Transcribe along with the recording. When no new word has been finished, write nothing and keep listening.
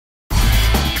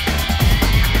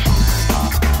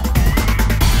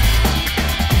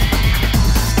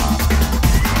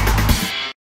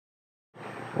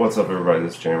What's up, everybody?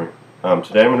 This is Jeremy.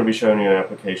 Today I'm going to be showing you an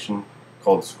application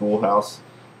called Schoolhouse.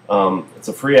 It's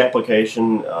a free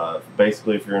application.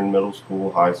 Basically, if you're in middle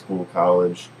school, high school,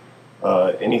 college,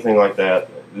 anything like that,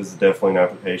 this is definitely an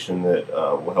application that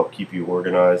will help keep you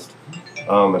organized.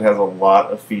 It has a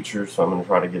lot of features, so I'm going to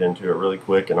try to get into it really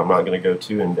quick, and I'm not going to go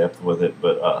too in-depth with it,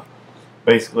 but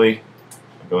basically,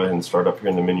 I'll go ahead and start up here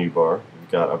in the menu bar.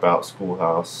 We've got About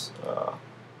Schoolhouse. You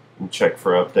can check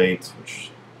for updates,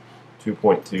 which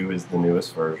 2.2 is the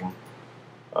newest version.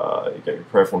 You got your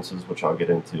preferences, which I'll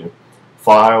get into.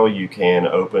 File, you can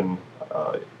open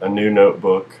a new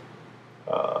notebook,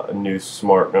 a new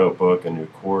smart notebook, a new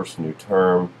course, new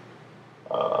term.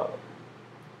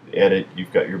 Edit,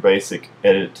 you've got your basic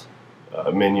edit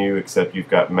menu, except you've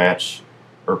got match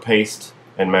or paste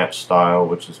and match style,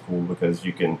 which is cool because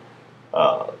you can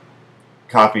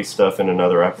copy stuff in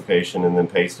another application and then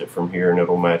paste it from here, and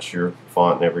it'll match your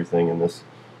font and everything in this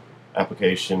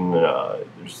application.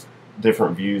 There's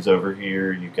different views over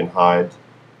here. You can hide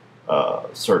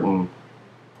certain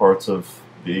parts of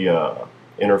the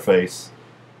interface.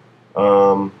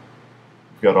 You've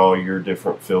got all your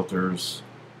different filters.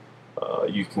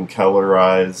 You can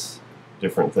colorize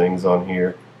different things on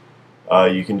here.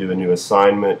 You can do a new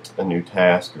assignment, a new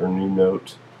task, or a new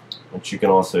note, which you can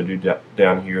also do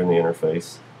down here in the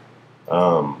interface.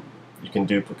 You can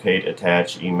duplicate,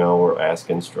 attach, email, or ask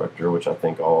instructor, which I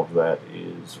think all of that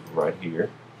is right here.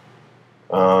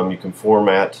 You can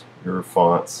format your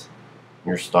fonts,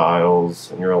 your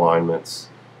styles, and your alignments.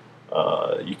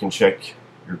 You can check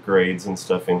your grades and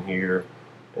stuff in here.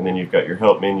 And then you've got your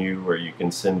help menu where you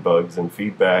can send bugs and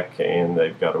feedback, and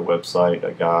they've got a website,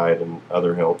 a guide, and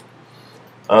other help.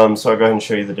 So I'll go ahead and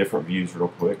show you the different views real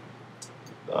quick.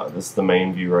 This is the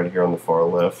main view right here on the far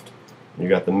left. You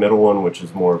got the middle one, which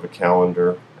is more of a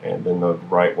calendar, and then the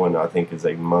right one I think is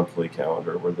a monthly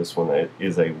calendar, where this one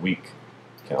is a week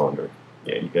calendar.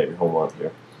 Yeah, you got your whole month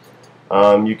here.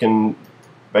 You can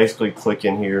basically click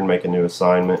in here and make a new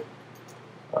assignment.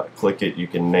 Click it, you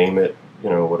can name it,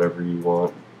 whatever you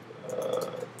want.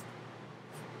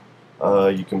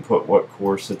 You can put what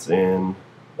course it's in.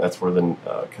 That's where the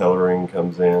coloring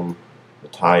comes in. The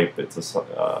type, it's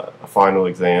a final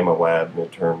exam, a lab,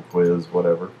 midterm, quiz,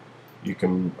 whatever. You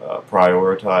can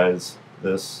prioritize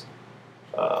this.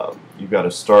 You've got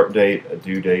a start date, a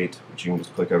due date, which you can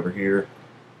just click over here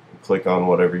and click on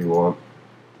whatever you want.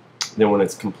 Then when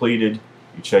it's completed,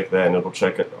 you check that and it'll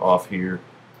check it off here.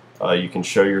 You can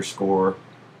show your score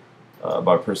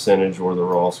by percentage or the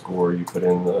raw score. You put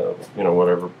in the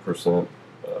whatever percent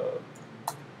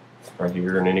right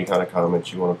here, and any kind of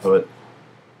comments you want to put.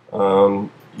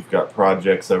 You've got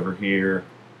projects over here.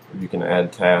 You can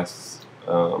add tasks.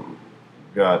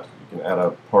 You can add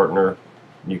a partner.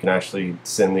 You can actually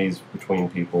send these between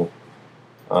people.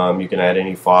 You can add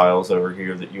any files over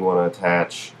here that you want to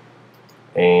attach,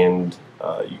 and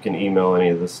you can email any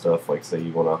of this stuff. Like say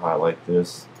you want to highlight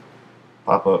this,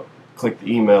 pop up, click the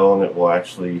email, and it will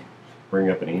actually bring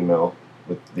up an email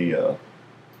with the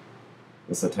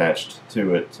this attached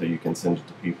to it, so you can send it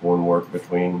to people and work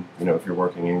between, if you're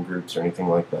working in groups or anything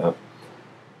like that.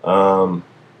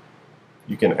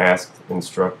 You can ask the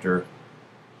instructor,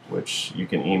 which you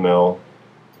can email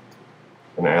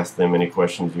and ask them any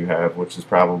questions you have, which is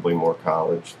probably more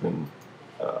college than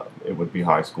it would be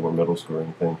high school or middle school or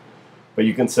anything. But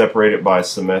you can separate it by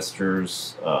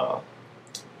semesters.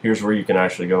 Here's where you can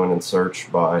actually go in and search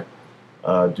by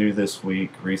due this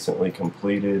week, recently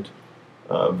completed,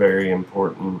 very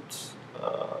important.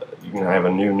 You can have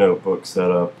a new notebook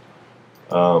set up.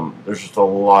 There's just a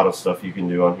lot of stuff you can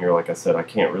do on here. Like I said, I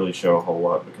can't really show a whole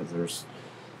lot because there's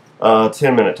a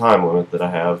 10-minute time limit that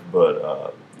I have,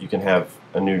 but you can have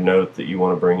a new note that you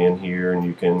want to bring in here, and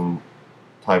you can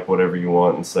type whatever you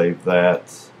want and save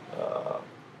that.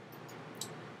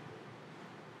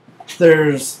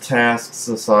 There's tasks,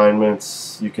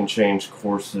 assignments. You can change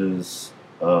courses.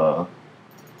 Go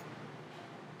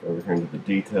over here into the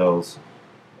details.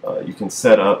 You can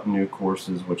set up new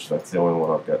courses, which that's the only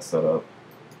one I've got set up.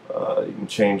 You can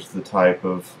change the type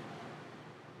of,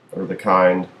 or the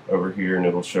kind over here, and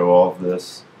it'll show all of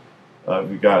this.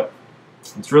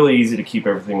 It's really easy to keep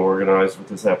everything organized with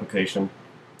this application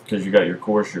because you got your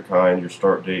course, your kind, your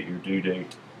start date, your due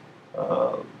date,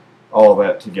 all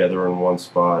that together in one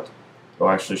spot. It'll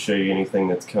actually show you anything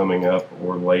that's coming up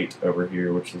or late over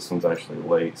here, which this one's actually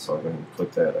late, so I'm going to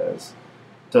click that as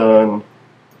done.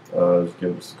 Just give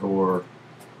it a score,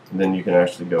 and then you can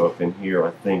actually go up in here.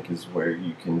 I think is where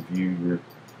you can view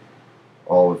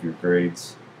all of your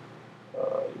grades.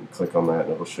 You can click on that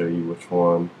and it'll show you which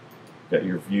one. Got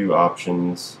your view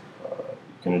options.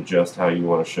 You can adjust how you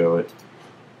want to show it.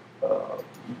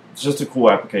 it's just a cool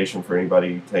application for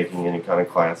anybody taking any kind of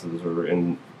classes or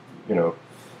in, you know,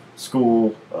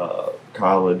 school,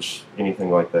 college,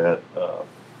 anything like that.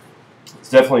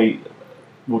 It's definitely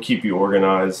will keep you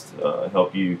organized,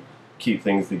 help you keep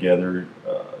things together.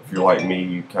 If you're like me,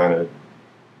 you kind of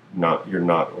you're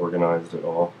not organized at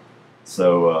all.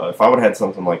 So if I would have had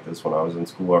something like this when I was in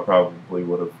school, I probably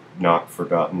would have not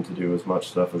forgotten to do as much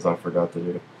stuff as I forgot to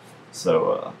do.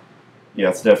 So yeah,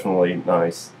 it's definitely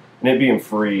nice. And it being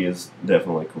free is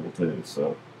definitely cool too.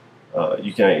 So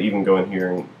you can even go in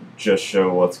here and just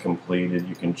show what's completed.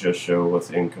 You can just show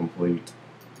what's incomplete.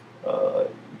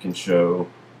 You can show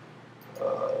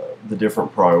the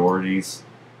different priorities.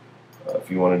 If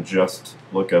you want to just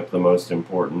look up the most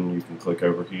important, you can click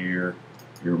over here,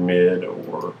 your mid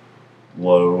or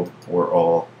low or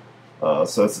all.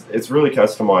 So it's really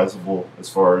customizable as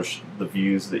far as the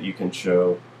views that you can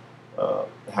show,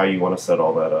 how you want to set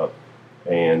all that up,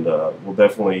 and will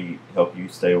definitely help you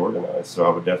stay organized. So I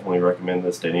would definitely recommend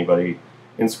this to anybody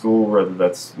in school, whether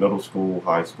that's middle school,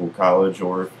 high school, college,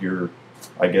 or if you're,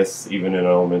 I guess, even in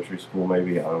elementary school,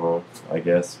 maybe. I don't know. I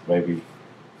guess maybe.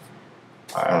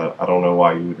 I don't know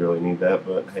why you would really need that,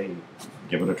 but hey,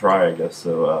 give it a try, I guess.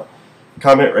 So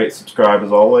comment, rate, subscribe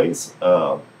as always.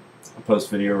 I post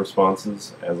video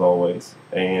responses as always,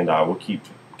 and I will keep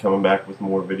coming back with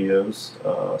more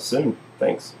videos soon.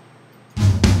 Thanks.